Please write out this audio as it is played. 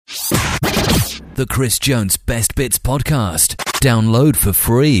the Chris Jones Best Bits podcast. Download for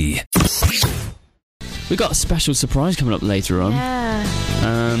free. We've got a special surprise coming up later on. Yeah.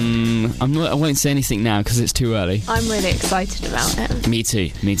 I won't say anything now because it's too early. I'm really excited about it. Me too.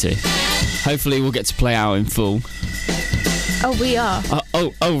 Hopefully we'll get to play out in full. Oh, we are.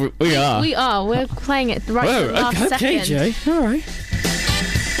 We are. We are. We're playing it right at the last second. Okay, Jay. All right.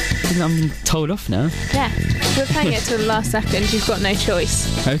 I'm told off now. Yeah. We're playing it till the last second. You've got no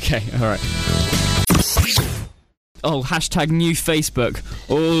choice. Okay, all right. Oh, hashtag new Facebook.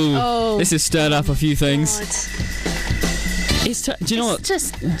 Oh, this has stirred up a few things. Do you know what? It's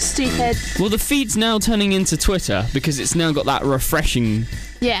just stupid. Well, the feed's now turning into Twitter because it's now got that refreshing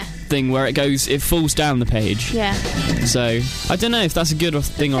thing where it falls down the page. Yeah. So, I don't know if that's a good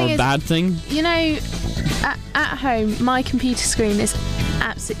thing or a bad thing. You know, at home, my computer screen is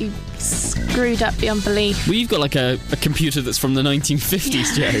absolutely screwed up beyond belief. Well, you've got like a computer that's from the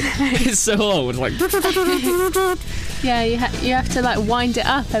 1950s, Joe. It's so old, like... Yeah, you have to like wind it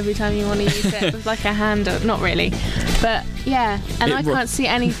up every time you want to use it with like a handle. Not really, but yeah. And I can't see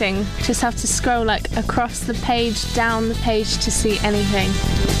anything. Just have to scroll like across the page, down the page to see anything.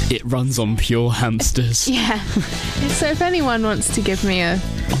 It runs on pure hamsters. Yeah. So if anyone wants to give me a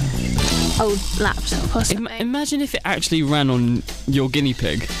old laptop or something. Imagine if it actually ran on your guinea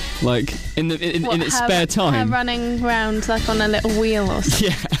pig, like in its spare time. Running around like on a little wheel or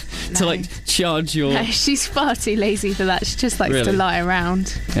something. Yeah. No. To like charge your... No, she's far too lazy for that. She just likes to lie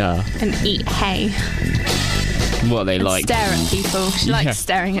around and eat hay. What they like. Stare at people. She likes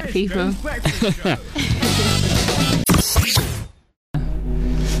staring at people.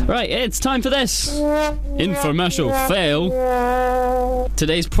 Right, it's time for this infomercial fail.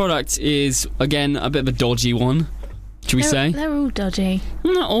 Today's product is, again, a bit of a dodgy one. Should we say? They're all dodgy.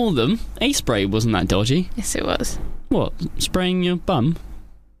 Not all of them. A-spray wasn't that dodgy. Yes, it was. What? Spraying your bum?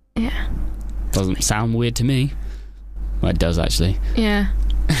 Yeah. Doesn't sound weird to me. Well, it does, actually. Yeah.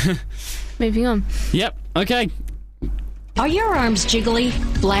 Moving on. Yep, okay. Are your arms jiggly,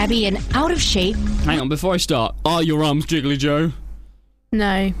 flabby, and out of shape? Hang on, before I start. Are your arms jiggly, Joe?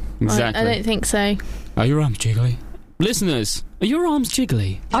 No. Exactly. I don't think so. Are your arms jiggly? Listeners, are your arms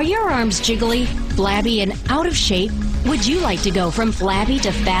jiggly? Are your arms jiggly, flabby, and out of shape? Would you like to go from flabby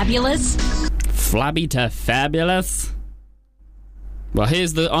to fabulous? Flabby to fabulous? Well,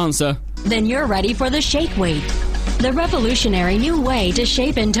 here's the answer. Then you're ready for the Shake Weight, the revolutionary new way to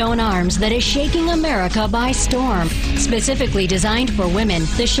shape and tone arms that is shaking America by storm. Specifically designed for women,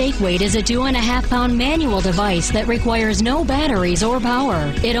 the Shake Weight is a 2.5-pound manual device that requires no batteries or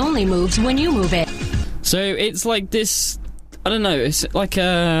power. It only moves when you move it. So it's like this, I don't know, it's like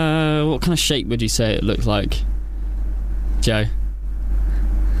a... What kind of shape would you say it looked like? Joe?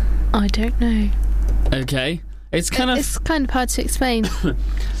 I don't know. Okay. It's kind of hard to explain.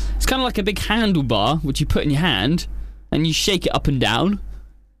 It's kind of like a big handlebar, which you put in your hand, and you shake it up and down.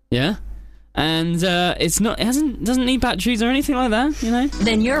 Yeah? And doesn't need batteries or anything like that, you know?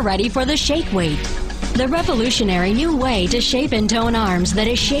 Then you're ready for the Shake Weight, the revolutionary new way to shape and tone arms that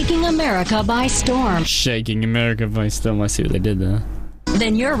is shaking America by storm. Shaking America by storm. I see what they did there.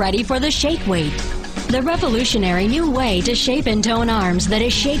 Then you're ready for the Shake Weight, the revolutionary new way to shape and tone arms that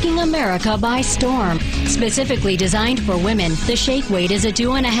is shaking America by storm. Specifically designed for women, the Shake Weight is a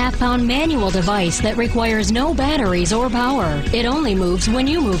 2.5-pound manual device that requires no batteries or power. It only moves when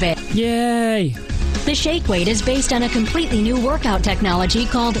you move it. Yay! The Shake Weight is based on a completely new workout technology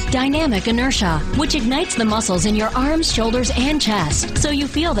called dynamic inertia, which ignites the muscles in your arms, shoulders, and chest, so you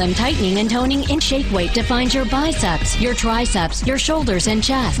feel them tightening and toning in. Shake Weight defines your biceps, your triceps, your shoulders, and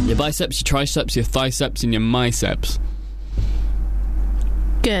chest. Your biceps, your triceps, your triceps, and your miceps.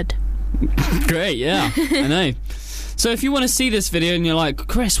 Good. Great, yeah, I know. So if you want to see this video and you're like,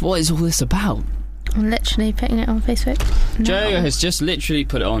 Chris, what is all this about? I'm literally putting it on Facebook. No. Joe has just literally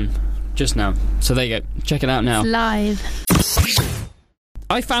put it on. Just now. So there you go. Check it out now. It's live.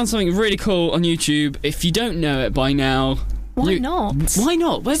 I found something really cool on YouTube. If you don't know it by now... Why not? Why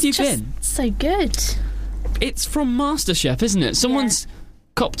not? Where have you been? So good. It's from MasterChef, isn't it? Someone's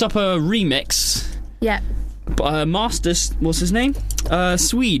copped up a remix. Yeah. What's his name?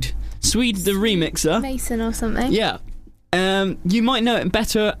 Swede the remixer. Mason or something. Yeah. You might know it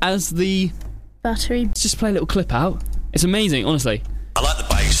better as the... Buttery. Let's just play a little clip out. It's amazing, honestly. I like the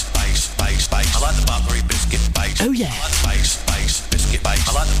bass. I like the buttery biscuit base. Oh yeah. I like the bass biscuit base.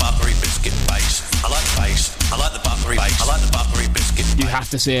 I like the buttery biscuit base. I like the bass. I like the buttery base. I like the buttery biscuit base. You have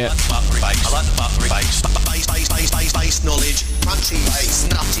to see it. I like the buttery base. Base knowledge. Crunchy base.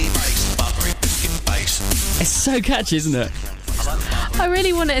 Nutty base. Buttery biscuit base. It's so catchy, isn't it? I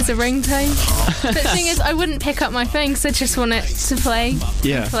really want it as a ringtone. But the thing is, I wouldn't pick up my phone because I just want it to play.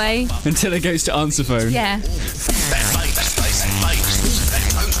 Yeah. Play. Until it goes to answer phone. Yeah.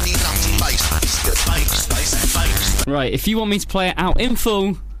 Right, if you want me to play it out in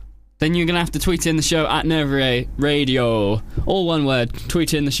full, then you're going to have to tweet in the show at Nerve Radio. All one word,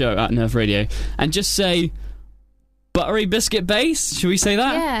 tweet in the show at Nerve Radio. And just say, Buttery Biscuit Bass. Should we say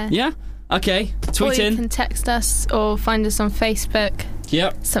that? Yeah. Yeah? Okay, tweet or in. you can text us or find us on Facebook.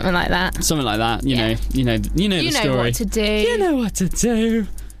 Yep. Something like that. Something like that. You Yeah. know the story. You know what to do. You know what to do.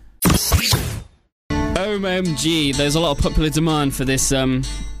 OMG, there's a lot of popular demand for this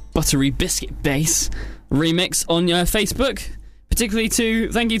Buttery Biscuit Bass remix on Facebook. Particularly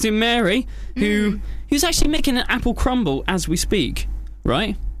thank you to Mary, who's actually making an apple crumble as we speak,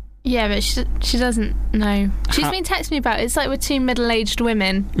 right? Yeah, but she doesn't know. She's been texting me about it. It's like we're two middle-aged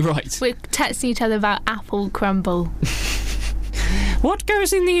women. Right. We're texting each other about apple crumble. What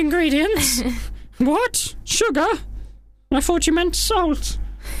goes in the ingredients? What? Sugar? I thought you meant salt.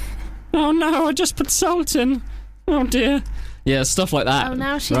 Oh no, I just put salt in. Oh dear. Yeah, stuff like that. Oh,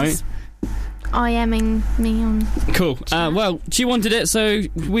 now she's right? IMing me on... Cool. Well, she wanted it, so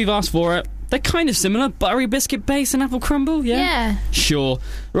we've asked for it. They're kind of similar. Buttery Biscuit Bass and apple crumble, yeah? Yeah. Sure.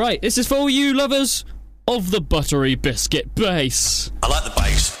 Right, this is for all you lovers of the Buttery Biscuit Bass. I like the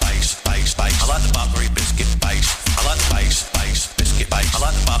bass, bass, bass, bass. I like the buttery biscuit bass. I like the bass, bass, biscuit bass. I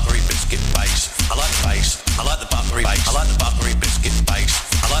like the buttery biscuit bass. I like the bass. I like the buttery bass. I like the buttery biscuit bass.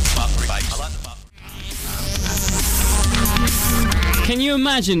 I like the buttery bass. I like the buttery. Can you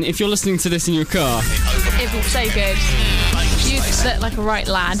imagine if you're listening to this in your car? It'd be so good. You look like a right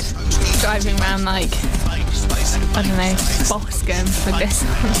lad driving around like, I don't know, Boscombe with this.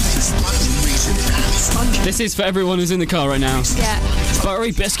 This is for everyone who's in the car right now. Yeah.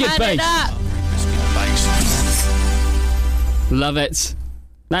 Buttery Biscuit Turn it Bass. up. Love it.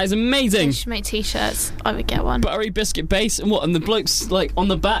 That is amazing. We should make t-shirts. I would get one. Buttery Biscuit Bass, and what? And the bloke's like on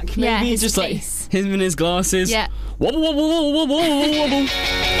the back, maybe? Yeah, his just face. like him and his glasses. Yeah. Wobble, wobble, wobble, wobble, wobble, wobble.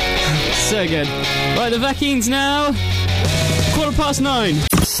 So good. Right, the vaccines now. 9:15.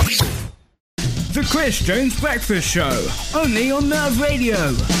 The Chris Jones Breakfast Show, only on Nerve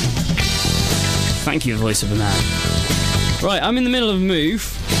Radio. Thank you, voice of a man. Right, I'm in the middle of a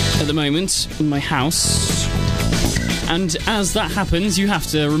move at the moment in my house. And as that happens, you have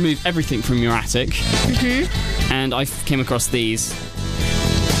to remove everything from your attic. Mm-hmm. And I came across these.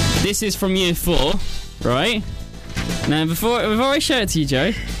 This is from year 4, right? Now, before I show it to you,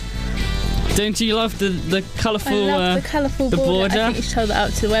 Joe, don't you love the colourful... I love the colourful the border? I think you should hold that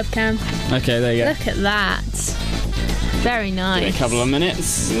up to the webcam. Okay, there you go. Look at that. Very nice. Give it a couple of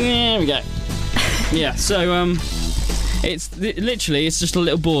minutes. There we go. Yeah, so, it's just a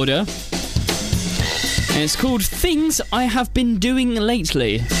little border. And it's called Things I Have Been Doing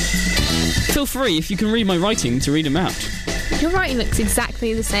Lately. Feel free, if you can read my writing, to read them out. Your writing looks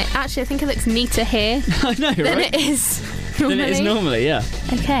exactly the same. Actually, I think it looks neater here I know, than right? it is normally. Than it is normally, yeah.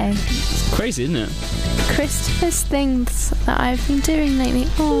 Okay. It's crazy, isn't it? Christopher's things that I've been doing lately.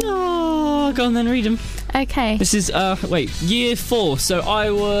 Oh, go on then, read them. Okay. This is, year 4, so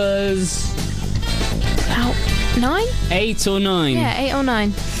I was... About 9? 8 or 9. Yeah, 8 or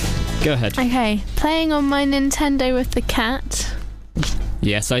 9. Go ahead. Okay. Playing on my Nintendo with the cat.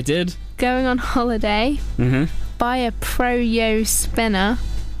 Yes, I did. Going on holiday. Mm-hmm. Buy a Pro Yo spinner.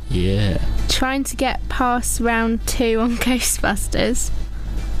 Yeah. Trying to get past round 2 on Ghostbusters.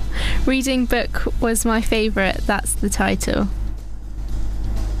 Reading book was my favourite. That's the title.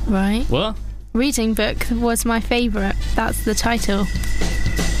 Right. What? Reading book was my favourite. That's the title.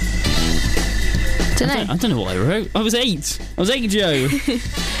 I don't know what I wrote. I was 8. I was 8, Joe.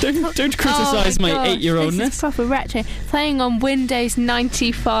 don't criticise my 8-year-oldness. This is proper retro. Playing on Windows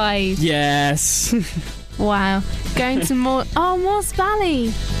 95. Yes. Wow. Going to Moores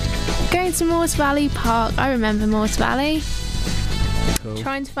Valley. Going to Moores Valley Park. I remember Moores Valley. Cool.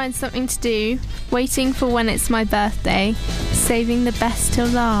 Trying to find something to do. Waiting for when it's my birthday. Saving the best till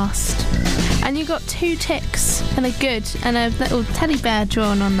last. And you got 2 ticks and a good and a little teddy bear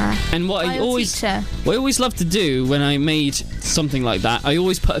drawn on there. And what I always love to do when I made something like that, I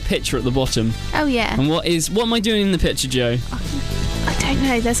always put a picture at the bottom. Oh yeah. And what am I doing in the picture, Joe? I don't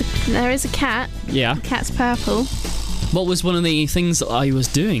know. There is a cat. Yeah. The cat's purple. What was one of the things that I was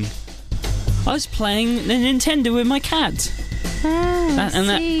doing? I was playing the Nintendo with my cat. See.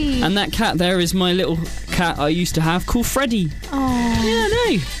 And that cat there is my little cat I used to have called Freddy. Oh. Yeah, I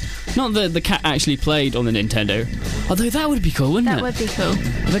know. Not that the cat actually played on the Nintendo. Although that would be cool, wouldn't That it? would be cool.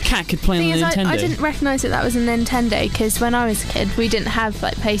 The cat could play on the Nintendo. I didn't recognise that was a Nintendo because when I was a kid, we didn't have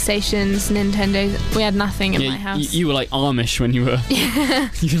like PlayStations, Nintendos. We had nothing in my house. You were like Amish when you were. Yeah.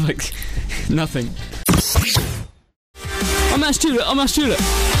 You were like nothing. I'm Ash Tulip.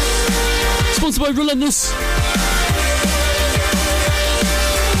 Sponsored by Relentless.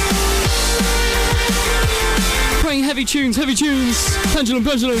 Playing heavy tunes. Pendulum.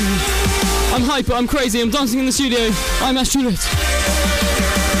 I'm hyper, I'm crazy, I'm dancing in the studio. I'm Ash Tulip.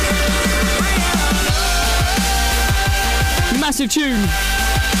 Massive tune.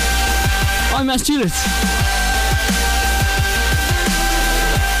 I'm Ash Tulip.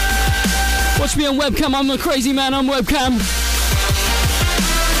 Watch me on webcam, I'm a crazy man on webcam.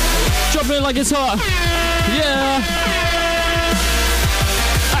 Dropping it like it's hot. Yeah.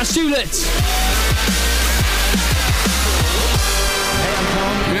 Ash Tulip.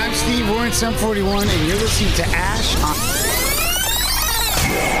 And I'm Steve, we're in Sum 41, and you're listening to Ash on...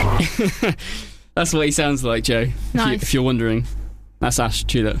 That's what he sounds like, Joe. Nice. If you're wondering. That's Ash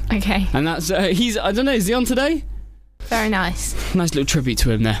Tulip. Okay. And that's, he's, I don't know, is he on today? Very nice. Nice little tribute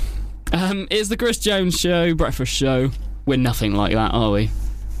to him there. It's the Chris Jones Show, breakfast show. We're nothing like that, are we?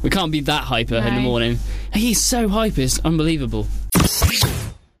 We can't be that hyper in the morning. He's so hyper, it's unbelievable.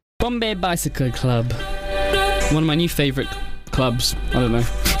 Bombay Bicycle Club. One of my new favourite clubs. I don't know.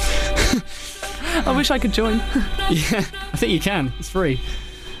 I wish I could join. Yeah, I think you can. It's free.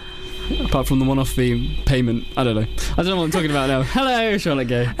 Apart from the one-off fee payment. I don't know what I'm talking about now. Hello, Charlotte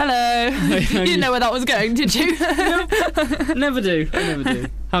Gay. Hello. You didn't know where that was going, did you? Never do.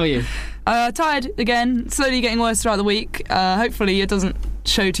 How are you? Tired again. Slowly getting worse throughout the week. Hopefully it doesn't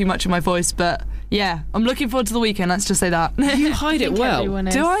show too much of my voice, but yeah, I'm looking forward to the weekend, let's just say that. You hide it well.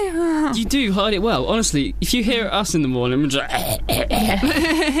 Do I? You do hide it well. Honestly, if you hear us in the morning, we're just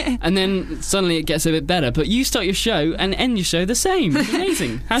and then suddenly it gets a bit better, but you start your show and end your show the same. It's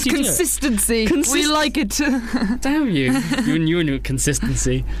amazing. How do you Consistency. do it? We like it. Damn you. You and your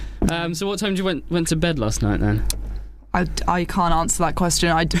consistency. So what time did you went to bed last night then? I can't answer that question.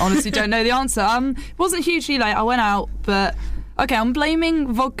 I honestly don't know the answer. It wasn't hugely late. I went out, but okay, I'm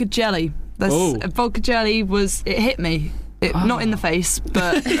blaming vodka jelly. Vodka jelly it hit me. Not in the face,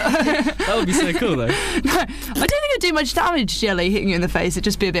 but that would be so cool though. No, I don't think it'd do much damage, jelly hitting you in the face. It'd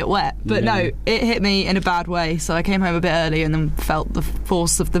just be a bit wet. But no, it hit me in a bad way. So I came home a bit early and then felt the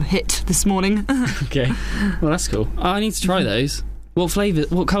force of the hit this morning. Okay, well that's cool. I need to try those.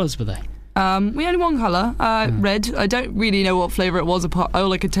 What colours were they? We only one colour, red. I don't really know what flavour it was.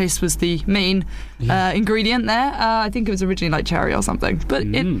 All I could taste was the main ingredient there. I think it was originally like cherry or something, but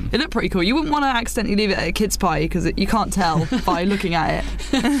it looked pretty cool. You wouldn't want to accidentally leave it at a kid's party because you can't tell by looking at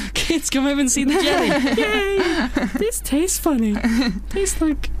it. Kids, come over and see the jelly. Yay! This tastes funny. Tastes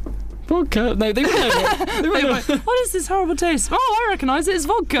like vodka. No, they wouldn't. What is this horrible taste? Oh, I recognise it as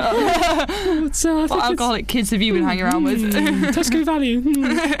vodka. What alcoholic kids have you been hanging around with? Tesco Value.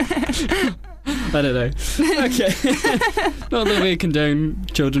 I don't know. Okay. Not that we condone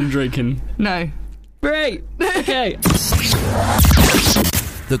children drinking. No. Great. Okay.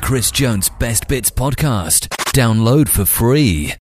 The Chris Jones Best Bits Podcast. Download for free.